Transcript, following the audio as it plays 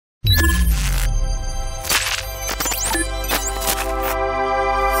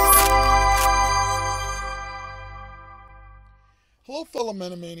Fellow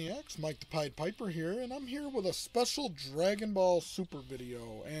Metamaniacs, Mike the Pied Piper here, and I'm here with a special Dragon Ball Super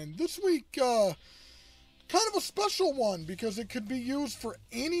video. And this week, kind of a special one because it could be used for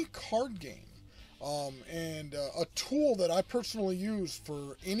any card game. And a tool that I personally use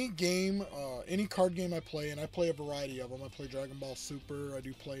for any game, any card game I play, and I play a variety of them. I play Dragon Ball Super, I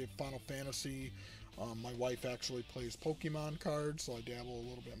do play Final Fantasy. My wife actually plays Pokemon cards, so I dabble a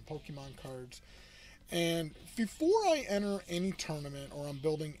little bit in Pokemon cards. And before I enter any tournament or I'm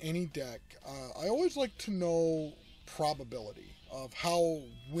building any deck, I always like to know probability of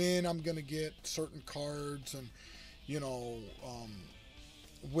when I'm going to get certain cards and,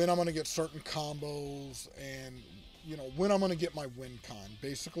 when I'm going to get certain combos and, when I'm going to get my win con,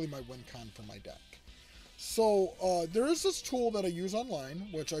 basically my win con for my deck. So there is this tool that I use online,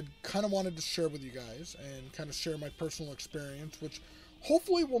 which I kind of wanted to share with you guys and kind of share my personal experience, which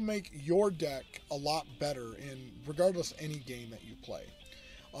hopefully will make your deck a lot better in regardless any game that you play.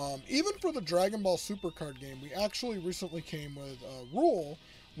 Even for the Dragon Ball Super card game, we actually recently came with a rule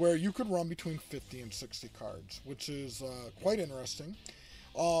where you could run between 50 and 60 cards, which is quite interesting.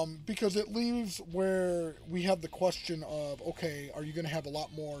 Because it leaves where we have the question of, okay, are you going to have a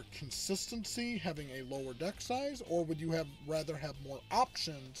lot more consistency having a lower deck size, or would you rather have more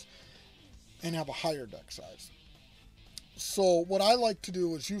options and have a higher deck size? So what I like to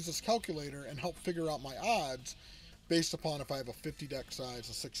do is use this calculator and help figure out my odds based upon if I have a 50 deck size,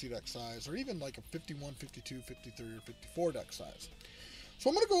 a 60 deck size, or even like a 51, 52, 53, or 54 deck size. So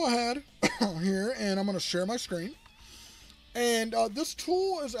I'm going to go ahead here and I'm going to share my screen. And this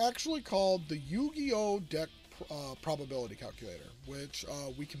tool is actually called the Yu-Gi-Oh! Deck Probability Calculator, which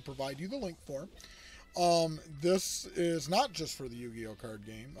we can provide you the link for. This is not just for the Yu-Gi-Oh! Card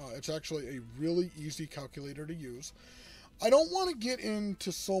game. It's actually a really easy calculator to use. I don't want to get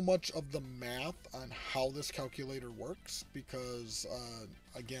into so much of the math on how this calculator works because,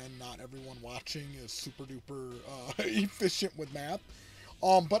 again, not everyone watching is super duper efficient with math.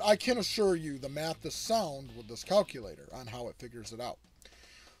 But I can assure you the math is sound with this calculator on how it figures it out.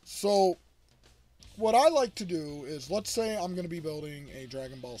 So what I like to do is, let's say I'm going to be building a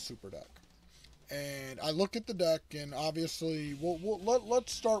Dragon Ball Super deck. And I look at the deck, and obviously,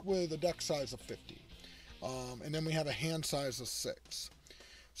 let's start with a deck size of 50. And then we have a hand size of 6.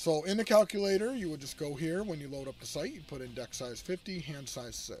 So in the calculator, you would just go here. When you load up the site, you put in deck size 50, hand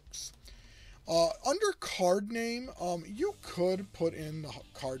size 6. Under card name, you could put in the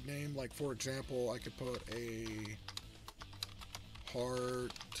card name. Like, for example, I could put a heartfelt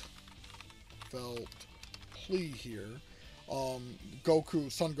plea here.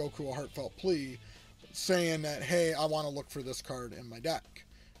 Goku, Son Goku, a heartfelt plea, saying that, hey, I want to look for this card in my deck.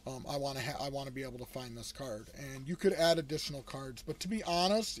 I want to be able to find this card. And you could add additional cards, but to be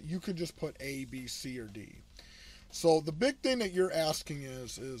honest, you could just put A, B, C, or D. So the big thing that you're asking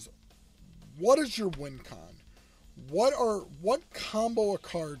is what is your win con? What combo of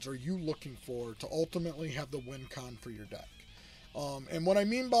cards are you looking for to ultimately have the win con for your deck? And what I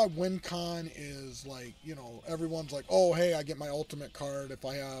mean by win con is, like, everyone's like, oh, hey, I get my ultimate card if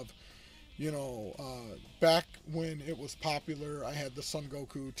I have, back when it was popular, I had the Son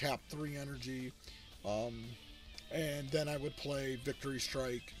Goku tap 3 energy, and then I would play Victory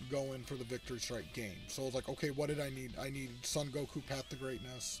Strike, go in for the Victory Strike game. So I was like, okay, what did I need? I need Son Goku Path to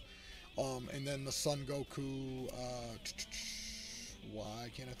Greatness, and then the Son Goku, why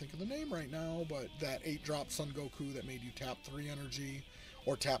can't I think of the name right now, but that 8-drop Son Goku that made you tap 3 energy,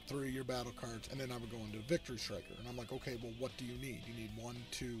 or tap 3 your battle cards, and then I would go into Victory Striker. And I'm like, okay, well, what do you need? You need 1,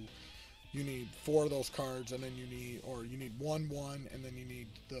 2... You need 4 of those cards, and then you need 1, 1, and then you need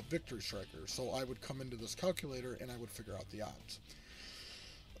the Victory Striker. So I would come into this calculator, and I would figure out the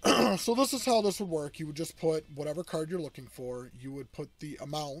odds. So this is how this would work. You would just put whatever card you're looking for. You would put the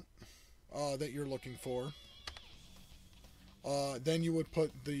amount that you're looking for. Then you would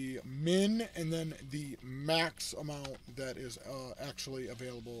put the min, and then the max amount that is actually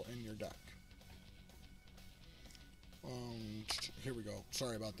available in your deck. Here we go.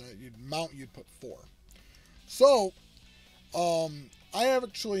 Sorry about that. You'd put 4. So, I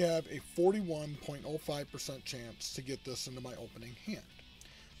actually have a 41.05% chance to get this into my opening hand.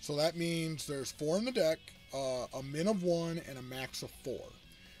 So that means there's 4 in the deck, a min of 1, and a max of 4.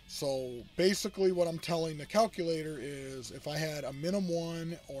 So basically what I'm telling the calculator is if I had a min of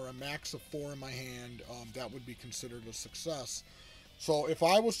 1 or a max of 4 in my hand, that would be considered a success. So if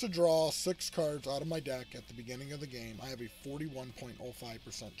I was to draw 6 cards out of my deck at the beginning of the game, I have a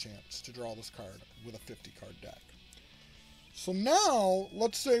 41.05% chance to draw this card with a 50-card deck. So now,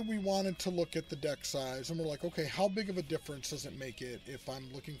 let's say we wanted to look at the deck size, and we're like, okay, how big of a difference does it make it if I'm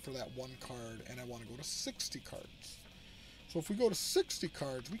looking for that 1 card and I want to go to 60 cards? So if we go to 60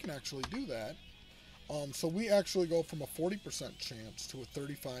 cards, we can actually do that. So we actually go from a 40% chance to a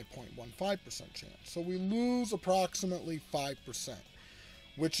 35.15% chance. So we lose approximately 5%,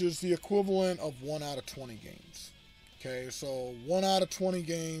 which is the equivalent of 1 out of 20 games. Okay, so 1 out of 20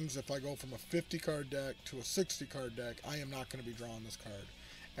 games, if I go from a 50 card deck to a 60 card deck, I am not going to be drawing this card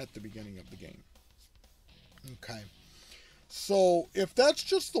at the beginning of the game. Okay. So if that's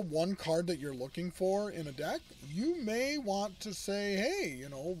just the one card that you're looking for in a deck, you may want to say, hey, you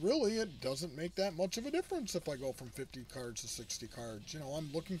know, really it doesn't make that much of a difference if I go from 50 cards to 60 cards. You know,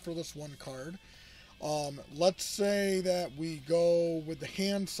 I'm looking for this one card. Let's say that we go with the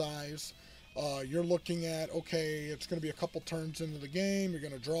hand size. You're looking at, okay, it's going to be a couple turns into the game. You're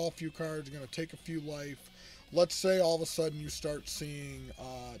going to draw a few cards. You're going to take a few life. Let's say all of a sudden you start seeing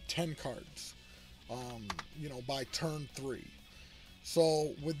 10 cards. You know, by turn 3.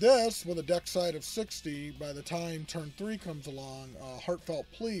 So with this, with a deck side of 60, by the time turn 3 comes along, Heartfelt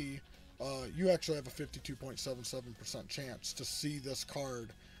Plea, you actually have a 52.77% chance to see this card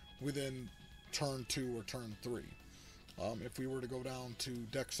within turn 2 or turn 3. If we were to go down to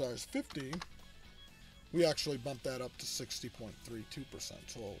deck size 50, we actually bump that up to 60.32%,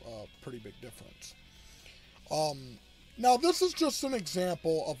 so a pretty big difference. Now this is just an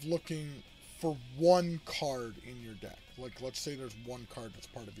example of looking for one card in your deck. Like, let's say there's one card that's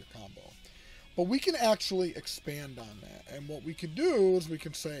part of your combo. But we can actually expand on that. And what we can do is we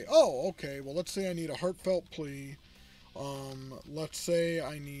can say, oh, okay, well, let's say I need a Heartfelt Plea. Let's say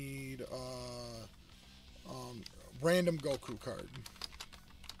I need random Goku card.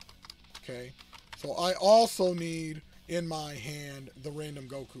 Okay, so I also need in my hand the random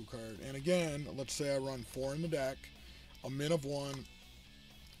Goku card. And again, let's say I run 4 in the deck, a min of 1,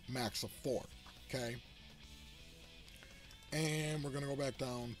 max of 4. Okay, and we're going to go back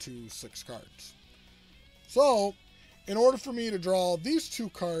down to 6 cards. So in order for me to draw these 2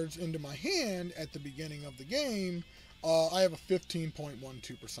 cards into my hand at the beginning of the game, I have a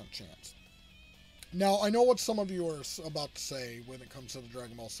 15.12% chance. Now I know what some of you are about to say when it comes to the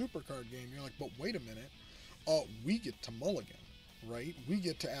Dragon Ball Super card game. You're like, but wait a minute, we get to mulligan, right? We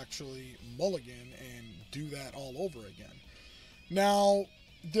get to actually mulligan and do that all over again. Now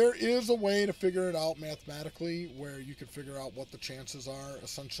there is a way to figure it out mathematically where you can figure out what the chances are.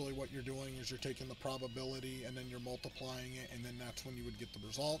 Essentially what you're doing is you're taking the probability and then you're multiplying it, and then that's when you would get the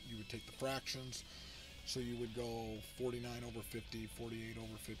result. You would take the fractions. So you would go 49 over 50, 48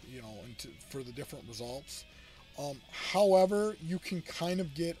 over 50, you know, for the different results. However, you can kind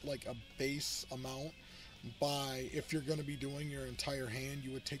of get like a base amount by, if you're going to be doing your entire hand,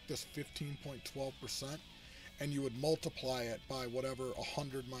 you would take this 15.12% and you would multiply it by whatever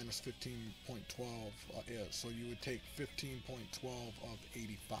 100 minus 15.12 is. So you would take 15.12 of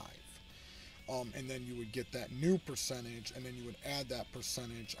 85. And then you would get that new percentage, and then you would add that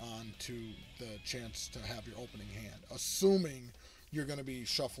percentage on to the chance to have your opening hand, assuming you're going to be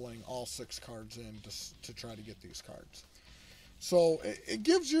shuffling all 6 cards in to try to get these cards. So it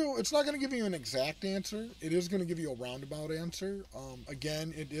gives you, it's not going to give you an exact answer. It is going to give you a roundabout answer.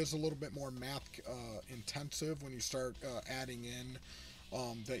 Again, it is a little bit more math intensive when you start adding in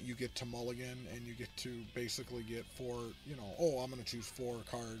that you get to mulligan, and you get to basically get 4, you know, oh, I'm going to choose 4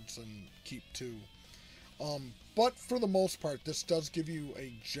 cards and keep 2. But for the most part, this does give you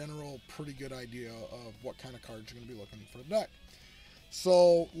a general pretty good idea of what kind of cards you're going to be looking for the deck.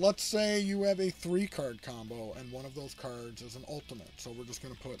 So let's say you have a 3-card combo, and one of those cards is an ultimate. So we're just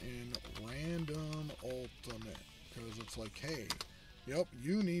going to put in random ultimate, because it's like, hey, yep,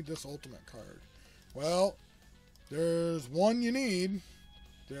 you need this ultimate card. Well, there's one you need.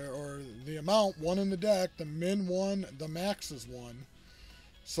 Or the amount, 1 in the deck, the min 1, the max is 1.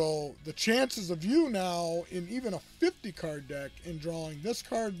 So the chances of you now in even a 50 card deck in drawing this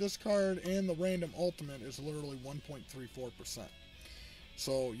card, and the random ultimate is literally 1.34%.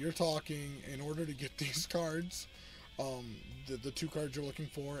 So you're talking, in order to get these cards, the 2 cards you're looking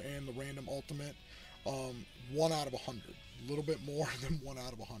for and the random ultimate, 1 out of 100. A little bit more than 1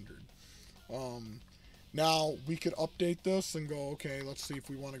 out of 100. Now, we could update this and go, okay, let's see if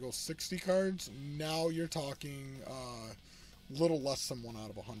we want to go 60 cards. Now you're talking a little less than 1 out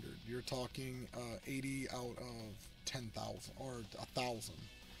of 100. You're talking 80 out of 10,000, or 1,000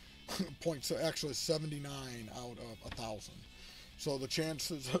 points. So actually 79 out of 1,000. So the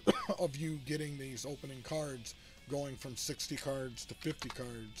chances of you getting these opening cards going from 60 cards to 50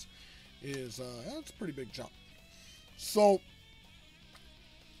 cards is, that's a pretty big jump. So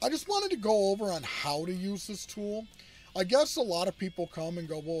I just wanted to go over on how to use this tool. I guess a lot of people come and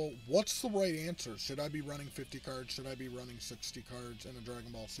go, well, what's the right answer? Should I be running 50 cards? Should I be running 60 cards in a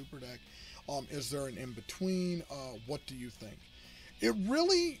Dragon Ball Super deck? Is there an in-between? What do you think? It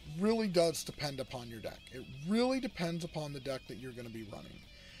really, really does depend upon your deck. It really depends upon the deck that you're going to be running.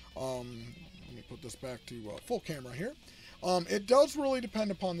 Let me put this back to full camera here. It does really depend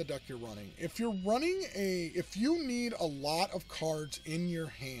upon the deck you're running. If you're running if you need a lot of cards in your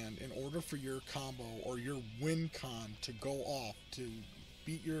hand in order for your combo or your win con to go off to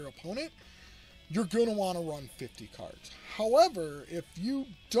beat your opponent, you're going to want to run 50 cards. However, if you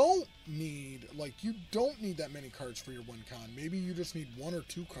don't need that many cards for your win con, maybe you just need 1 or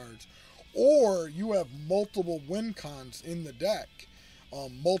 2 cards, or you have multiple win cons in the deck,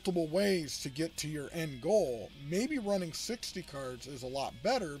 multiple ways to get to your end goal, maybe running 60 cards is a lot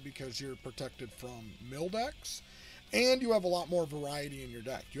better because you're protected from mill decks, and you have a lot more variety in your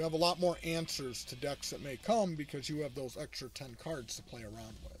deck. You have a lot more answers to decks that may come because you have those extra 10 cards to play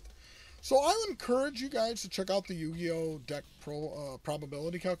around with. So I would encourage you guys to check out the Yu-Gi-Oh! Deck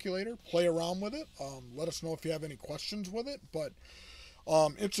probability calculator. Play around with it. Let us know if you have any questions with it. But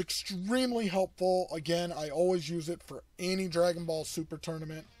it's extremely helpful. Again, I always use it for any Dragon Ball Super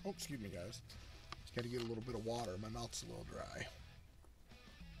tournament. Oh, excuse me, guys. Just got to get a little bit of water. My mouth's a little dry.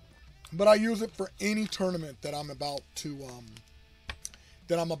 But I use it for any tournament that I'm about to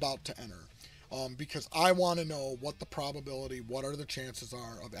enter. Because I want to know what the probability, what are the chances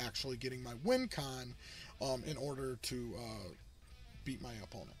are of actually getting my win con in order to beat my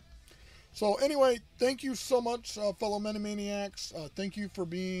opponent. So anyway, thank you so much, fellow Metamaniacs. Thank you for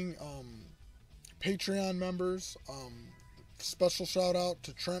being Patreon members. Special shout out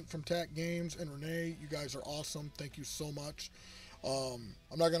to Trent from TAC Games and Renee. You guys are awesome. Thank you so much. I'm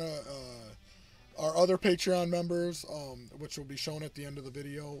not going to... Our other Patreon members, which will be shown at the end of the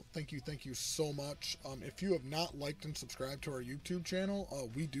video, thank you so much. If you have not liked and subscribed to our YouTube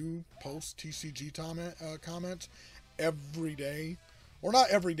channel, we do post TCG comments every day. Or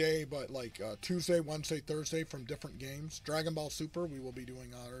not every day, but like Tuesday, Wednesday, Thursday from different games. Dragon Ball Super, we will be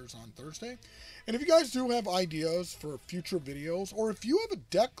doing ours on Thursday. And if you guys do have ideas for future videos, or if you have a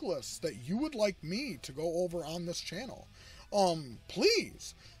deck list that you would like me to go over on this channel,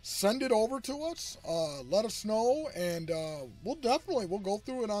 please send it over to us. Let us know, and we'll go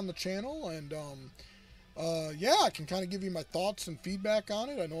through it on the channel, and yeah, I can kind of give you my thoughts and feedback on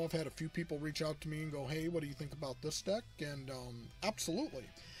it. I know I've had a few people reach out to me and go, hey, what do you think about this deck? And absolutely.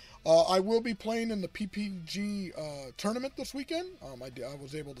 I will be playing in the PPG tournament this weekend. I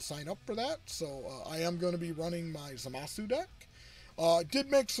was able to sign up for that, so I am going to be running my Zamasu deck. Did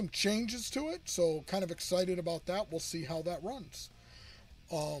make some changes to it, so kind of excited about that. We'll see how that runs.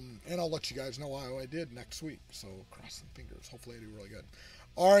 And I'll let you guys know how I did next week, so cross some fingers. Hopefully I do really good.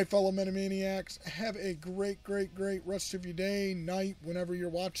 All right, fellow Metamaniacs, have a great rest of your day, night, whenever you're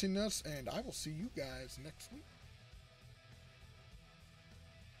watching this, and I will see you guys next week.